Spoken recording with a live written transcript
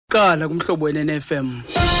qala kumhlobo weNFM.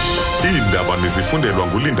 Indaba nizifundelwa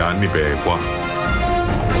nguLindani Bekwa.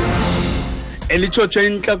 Elitshotshe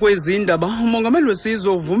Inqaku kwezi ndaba, umongameli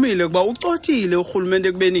wesizwe uvumile ukuba ucothile urhulumente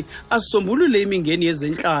ekubeni asombulule imingeni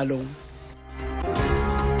yezentlalo.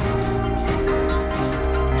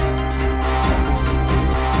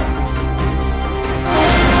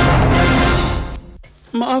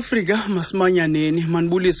 Ma-Afrika masimanyaneni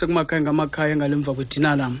manibulise kumakhaya ngamakhaya ngalemva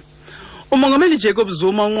kwedinala. Umongameli Jacob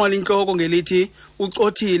Zuma unqwal'intloko ngelithi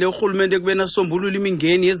ucothile urhulumente ekubeni asombulule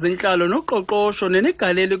imingeni yezentlalo noqoqosho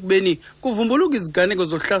nenegaleko ekubeni kuvumbuluke iziganeko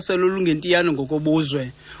zohlaselo olungentiyano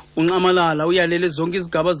ngokobuzwe. Unqamalala uyalele zonke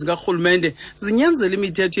izigaba zikarhulumente zinyanzela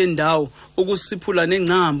imithetho yendawo ukusiphula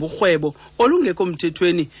nengcambu urhwebo olungekho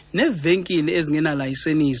mthethweni nevenkile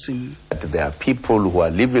ezingenalayisenisi. There are people who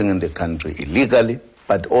are living in the country illegally,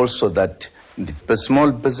 but also that the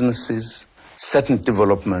small businesses, certain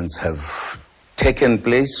developments have taken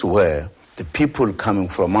place where the people coming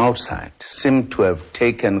from outside seem to have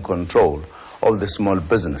taken control of the small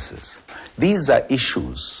businesses. These are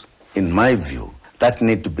issues, in my view, that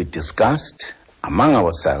need to be discussed among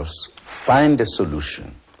ourselves, find a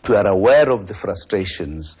solution. We are aware of the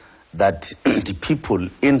frustrations that the people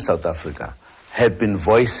in South Africa have been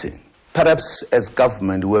voicing. Perhaps as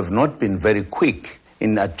government, we have not been very quick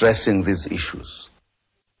in addressing these issues.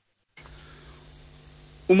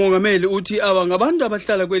 Umongameli uthi abangabantu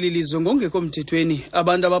abahlala kweli lizwe ngongekho mthethweni,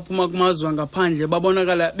 abantu abaphuma kumazwe ngaphandle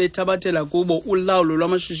babonakala bethabathela kubo ulawulo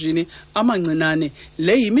lwamashishini amancinane.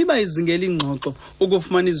 Le yimiba izingela ingxoxo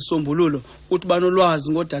ukufumana izisombululo uthi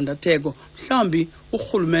banolwazi ngodandatheko mhlambi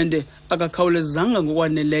urhulumente akakhawulezanga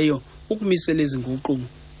ngokwaneleyo ukumisela izinguqu.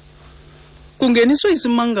 Kungeniswe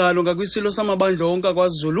isimangalo ngakwisilo samabandla onke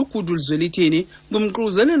akwaZulu ukudulizwe lithini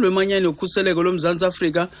ngumquzelelo wemanyano yokhuseleko loMzantsi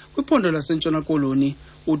Afrika kwiphondo laseNtshona Koloni.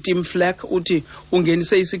 uTim Fleck uthi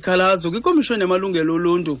ungenise isikhalazo kwikomishoni yamalungelo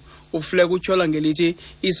oluntu. uFleck utyhola ngelithi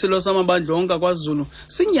isilo samabandla onke akwaZulu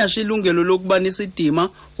sinyasha ilungelo lokuba nesidima,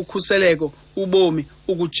 ukhuseleko, ubomi,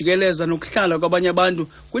 ukujikeleza nokuhlala kwabanye abantu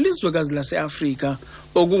kwilizwekazi laseAfrika.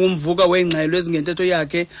 Okungumvuka wengxelo ezingentetho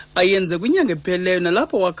yakhe ayenze kwinyanga epheleyo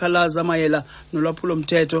nalapho wakhalaza amayela nolwaphulo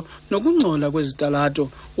mthetho nokungcola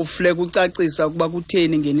kwezitalato. uFleck ucacisa ukuba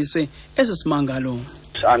kutheni ngenise esi simangalo.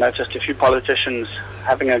 I noticed a few politicians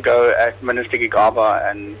having a go at Minister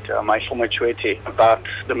Gigaba and my former Chweti about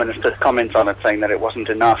the minister's comments on it, saying that it wasn't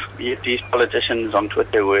enough. Yet these politicians on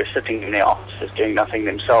Twitter were sitting in their offices doing nothing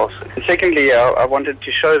themselves. And secondly, I wanted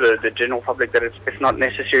to show the general public that it's not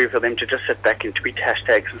necessary for them to just sit back and tweet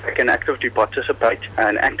hashtags. They can actively participate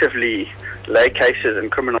and actively lay cases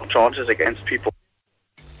and criminal charges against people.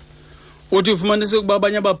 Uthi ufumanise ukuba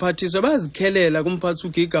abanye abaphathiswa bayazikhelela kumphathi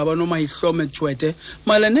uGigaba noma ihlome Tshwete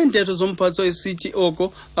malana nentetho zomphathi esithi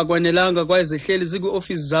oko akwanelanga kwaye zehleli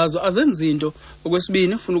zikwi-ofisi zazo azenza into.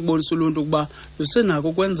 Okwesibini ufuna ukubonisa uluntu ukuba lusenako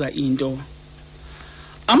ukwenza into.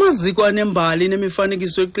 Amaziko anembali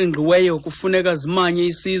nemifanekiso eqingqiweyo kufuneka zimanye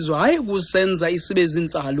isizwe hayi kusenza isibe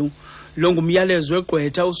zintsalu. Lo ngumyalezo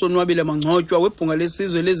weGqwetha usonwabile mangcotywa webhunga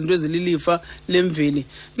lesizwe lezinto ezililifa lemveli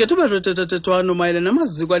ngethuba lothethathethwano mayelana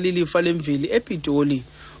namaziko alilifa lemveli ePitoli.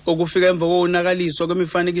 Okufika emva kokonakaliswa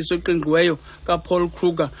kwemifanekiso eqingqiweyo kaPaul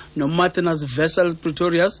Kruger noMartinus Vessels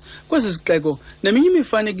Pretorius kwesi sixeko neminye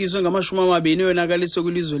imifanekiso engama-20 eyonakaliswe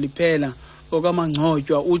kwilizwe liphela.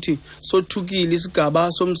 Okamangcotywa uthi sothukile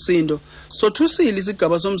isigaba somsindo, sothusile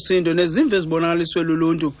isigaba somsindo nezimvo ezibonakaliswe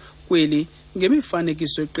luluntu kweli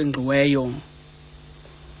ngemifanekiso eqingqiweyo.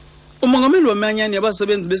 Umongameli wamanyani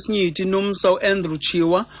yabasebenzi besinyithi nomsa uAndrew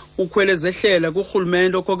Chiwa ukhwele zehlela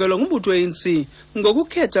kurhulumente okhokelwa ngumbutho weANC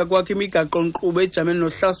ngokukhetha kwakhe imigaqo-nkqubo ejamene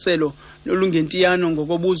nohlaselo olungentiyano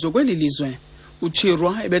ngokobuzwe kweli lizwe.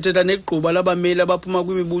 uChirwa ebethetha negquba labameli abaphuma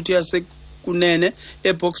kwimibutho yasekunene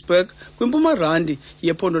eBoksburg kwiMpumarandi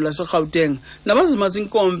yephondo laseGauteng nabazimasa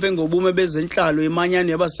inkomfe ngobume bezentlalo emanyano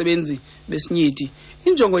yabasebenzi besinyithi.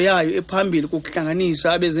 Injongo yayo ephambili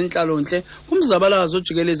kukuhlanganisa abezenhlalonhle kumzabalazo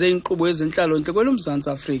ojikeleze inkqubo yezenhlalonhle kwelomzantsi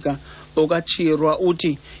Afrika. OkaChirwa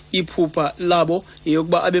uthi iphupha labo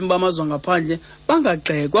yeyokuba abemi bamazwe ngaphandle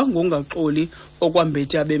bangagxekwa ngokungaxoli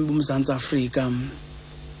okwambethe abemi bomzantsi Afrika.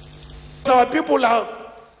 Our people are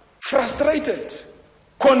frustrated,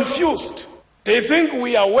 confused. They think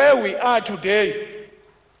we are where we are today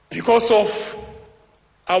because of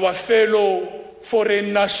our fellow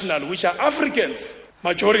foreign nationals, which are Africans,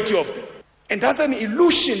 majority of them. And that's an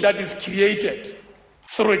illusion that is created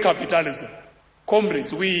through capitalism.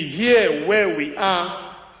 Comrades, we here where we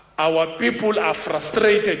are, our people are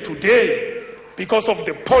frustrated today because of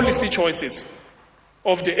the policy choices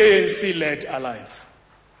of the ANC-led alliance.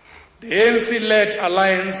 The ANC-led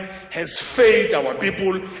alliance has failed our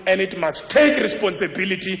people, and it must take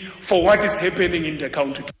responsibility for what is happening in the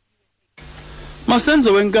country. Masenze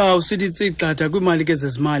wenkawu sithi tsigxatha kwimali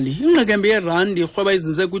kezezimali. Ingqekembe yerandi irhweba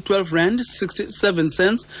izinze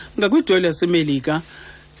ku-R12.67 ngakwidola yaseMelika.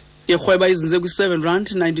 Irhweba izinze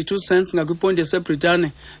ku-R7.92 ngakwiponti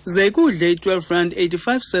yaseBritane. Ze ikudle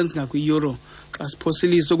i-R12.85 ngakwi-euro. Xa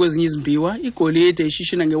siphosiliso kwezinye izimbiwa, igolide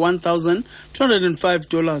ishishina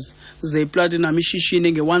 $1,205, ze iplatinum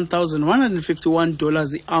ishishine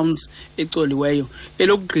 $1,151 i-ounce ecoliweyo.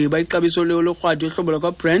 Elokugqiba ixabiso lorhwati yohlobo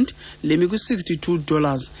lakwa-Brent lemi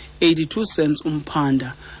 $62.82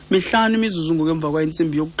 umphanda. Mihlanu imizuzu ngokemva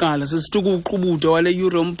kwentsimbi yokuqala sisituku uqubudo wale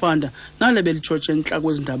euro umphanda nale belitshotshe Inqaku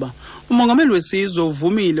kwezi ndaba. Umongameli wesizwe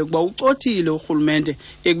uvumile ukuba ucothile urhulumente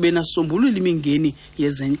ekubeni asombulule imingeni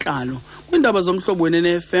yezentlalo. Kwindaba zomhlobo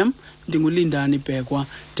weNene FM ndingulindani Bhekwa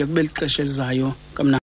de kube lixesha elizayo kamnandi.